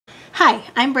Hi,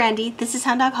 I'm Brandy. This is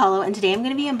Hound Dog Hollow, and today I'm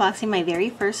going to be unboxing my very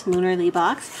first Lunarly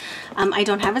box. I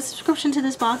don't have a subscription to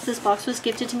this box. This box was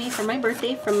gifted to me for my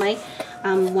birthday from my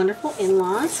wonderful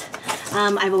in-laws.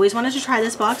 I've always wanted to try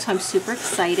this box, so I'm super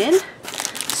excited.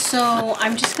 So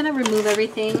I'm just going to remove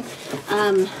everything.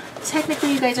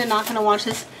 Technically, you guys are not going to watch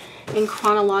this in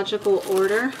chronological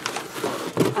order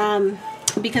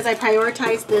because I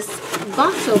prioritized this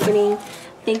box opening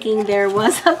thinking there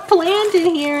was a plant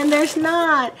in here, and there's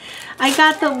not. I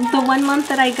got the 1 month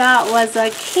that I got was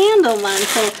a candle month,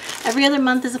 so every other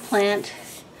month is a plant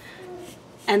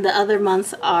and the other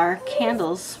months are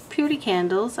candles, pretty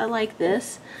candles. I like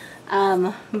this,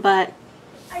 but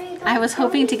I was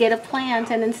hoping to get a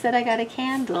plant and instead I got a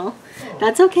candle.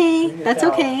 That's okay, that's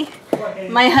okay.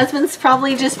 My husband's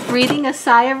probably just breathing a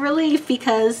sigh of relief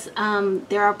because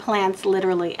there are plants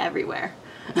literally everywhere.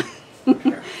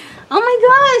 Oh my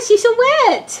gosh, you're so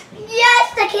wet!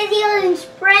 Yes, the kitty isn't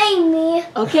spraying me.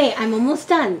 Okay, I'm almost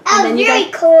done. I'm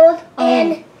very cold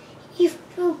and you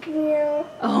spooked me out.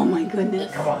 Oh my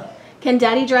goodness. Come on. Can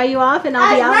Daddy dry you off and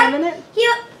I'll be out in a minute?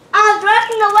 I was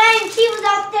walking away and she was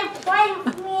out there playing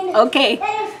with me. Okay.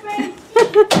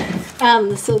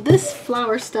 So this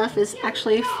flower stuff is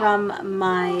actually from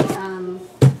my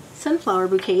sunflower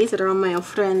bouquets that are on my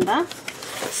ofrenda.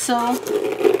 So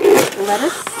let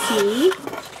us see.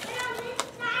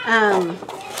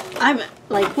 I'm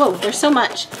like, whoa, there's so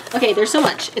much. Okay, there's so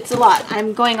much. It's a lot.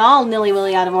 I'm going all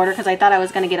nilly-willy out of order because I thought I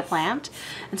was going to get a plant.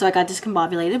 And so I got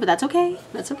discombobulated, but that's okay.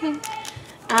 That's okay.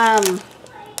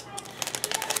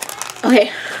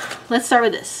 Okay, let's start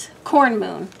with this. Corn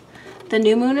moon. The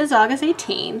new moon is August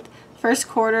 18th. First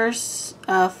quarter's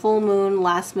full moon,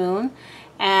 last moon.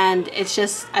 And it's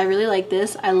just, I really like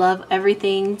this. I love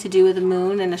everything to do with the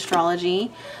moon and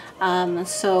astrology.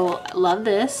 So love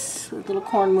this little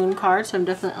corn moon card, so I'm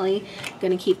definitely going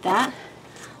to keep that.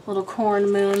 Little corn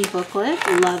moon booklet.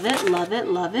 Love it, love it,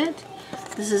 love it.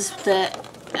 This is the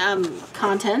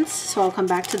contents, so I'll come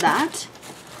back to that.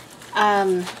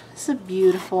 This is a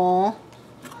beautiful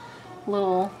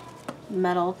little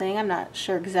metal thing. I'm not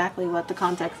sure exactly what the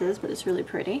context is, but it's really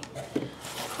pretty.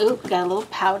 Oop, got a little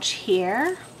pouch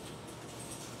here.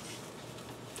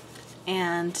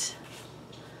 And,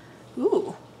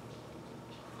 ooh.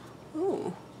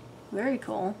 Ooh, very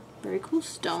cool. Very cool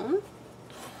stone.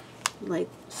 Like,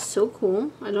 so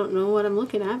cool. I don't know what I'm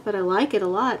looking at, but I like it a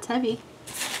lot. It's heavy.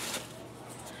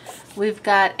 We've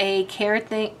got a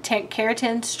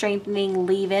keratin strengthening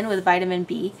leave-in with vitamin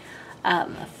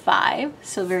B5.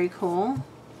 So very cool.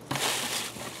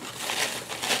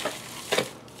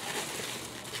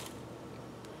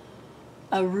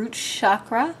 A root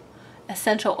chakra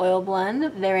essential oil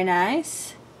blend. Very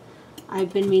nice.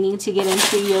 I've been meaning to get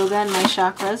into yoga and my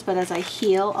chakras, but as I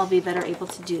heal, I'll be better able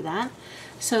to do that.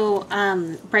 So,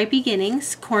 Bright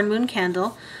Beginnings, Corn Moon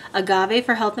Candle, Agave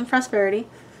for health and prosperity.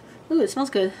 Ooh, it smells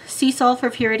good. Sea salt for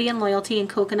purity and loyalty, and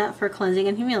coconut for cleansing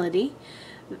and humility.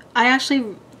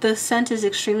 The scent is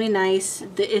extremely nice.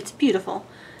 It's beautiful.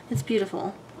 It's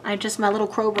beautiful. My little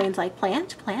crow brain's like,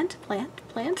 plant, plant, plant,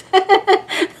 plant.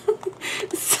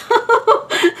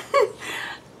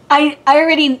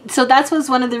 So that was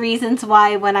one of the reasons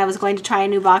why when I was going to try a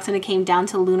new box and it came down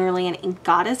to Lunarly and Ink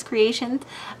Goddess creations,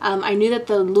 I knew that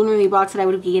the Lunarly box that I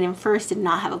would be getting first did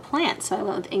not have a plant. So I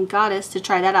went with Ink Goddess to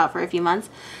try that out for a few months.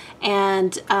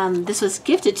 And this was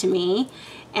gifted to me.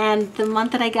 And the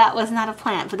month that I got was not a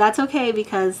plant. But that's okay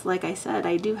because, like I said,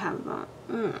 I do have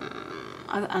an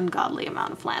ungodly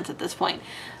amount of plants at this point.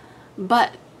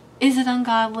 But is it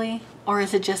ungodly or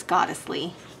is it just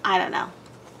goddessly? I don't know.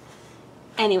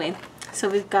 Anyway, so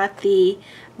we've got the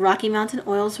Rocky Mountain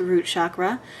Oils Root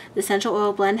Chakra. The essential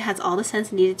oil blend has all the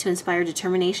scents needed to inspire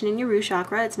determination in your root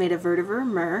chakra. It's made of vetiver,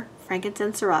 myrrh,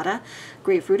 frankincense, serrata,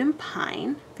 grapefruit, and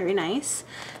pine. Very nice.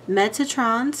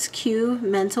 Metatron's Q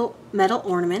metal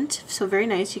ornament. So very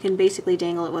nice. You can basically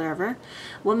dangle it wherever.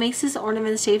 What makes this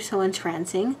ornament shape so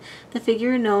entrancing? The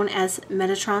figure known as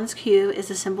Metatron's Q is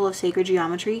a symbol of sacred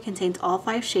geometry. It contains all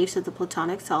 5 shapes of the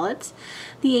Platonic solids.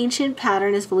 The ancient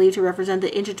pattern is believed to represent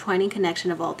the intertwining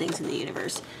connection of all things in the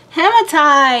universe.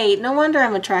 Hematite! No wonder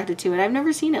I'm attracted to it. I've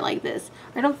never seen it like this.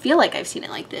 I don't feel like I've seen it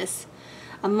like this.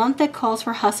 A month that calls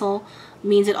for hustle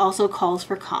means it also calls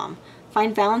for calm.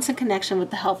 Find balance and connection with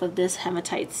the help of this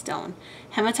hematite stone.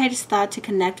 Hematite is thought to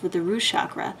connect with the root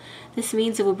chakra. This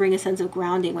means it will bring a sense of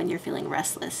grounding when you're feeling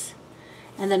restless.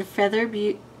 And then Feather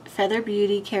Beauty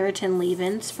Keratin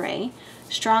Leave-In Spray.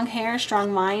 Strong hair,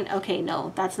 strong mind. Okay,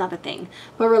 no, that's not a thing.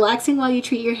 But relaxing while you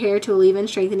treat your hair to a leave-in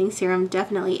strengthening serum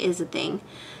definitely is a thing.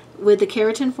 with the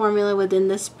keratin formula within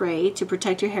the spray to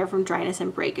protect your hair from dryness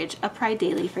and breakage. Apply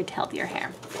daily for healthier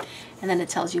hair. and then it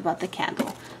tells you about the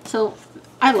candle. So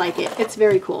I like it. It's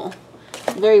very cool.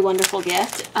 Very wonderful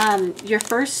gift. Your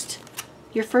first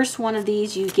one of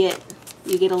these, you get a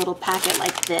little packet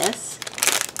like this.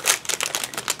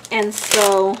 And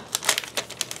so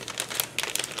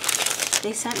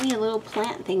they sent me a little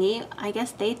plant thingy. I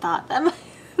guess they thought that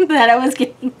I was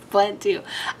getting a plant too.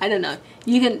 I don't know.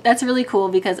 That's really cool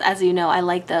because, as you know, I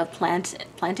like the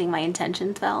planting my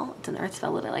intention spell. It's an earth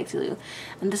spell that I like to do.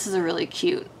 And this is a really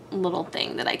cute little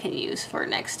thing that I can use for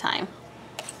next time.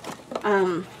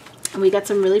 And we got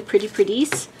some really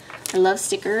pretties. I love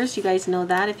stickers. You guys know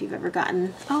that if you've ever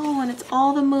gotten. Oh, and it's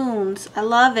all the moons. I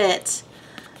love it.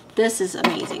 This is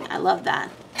amazing. I love that.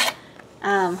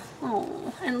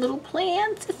 Oh, and little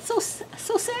plants. It's so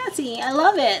sassy. I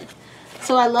love it.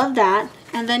 So I love that.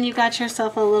 And then you got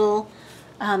yourself a little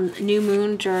new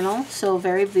moon journal. So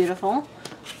very beautiful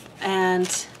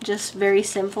and just very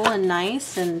simple and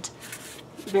nice and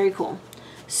very cool.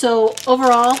 So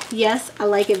overall, yes, I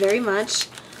like it very much.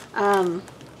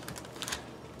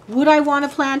 Would I want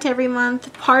to plant every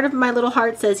month? Part of my little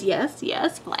heart says yes,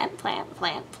 yes, plant, plant,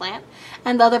 plant, plant.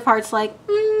 And the other part's like,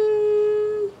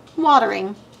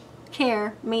 watering,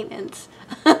 care, maintenance.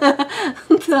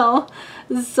 So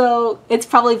it's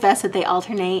probably best that they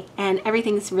alternate, and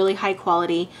everything's really high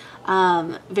quality,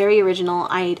 very original.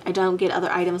 I don't get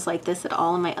other items like this at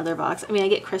all in my other box. I mean, I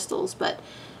get crystals, but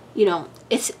you know,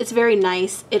 it's very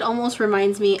nice. It almost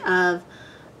reminds me of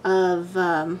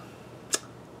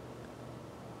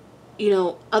you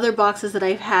know, other boxes that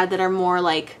I've had that are more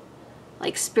like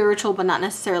spiritual, but not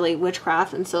necessarily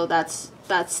witchcraft, and so that's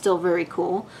still very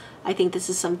cool. I think this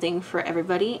is something for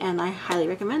everybody, and I highly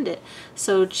recommend it.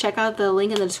 So check out the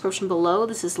link in the description below.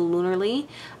 This is Lunarly.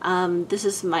 This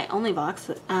is my only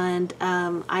box, and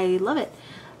I love it.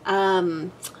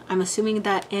 I'm assuming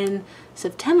that in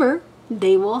September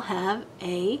they will have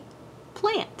a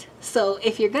plant. So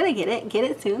if you're gonna get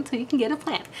it soon so you can get a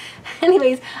plant.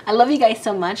 Anyways, I love you guys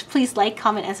so much. Please like,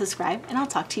 comment, and subscribe, and I'll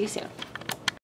talk to you soon.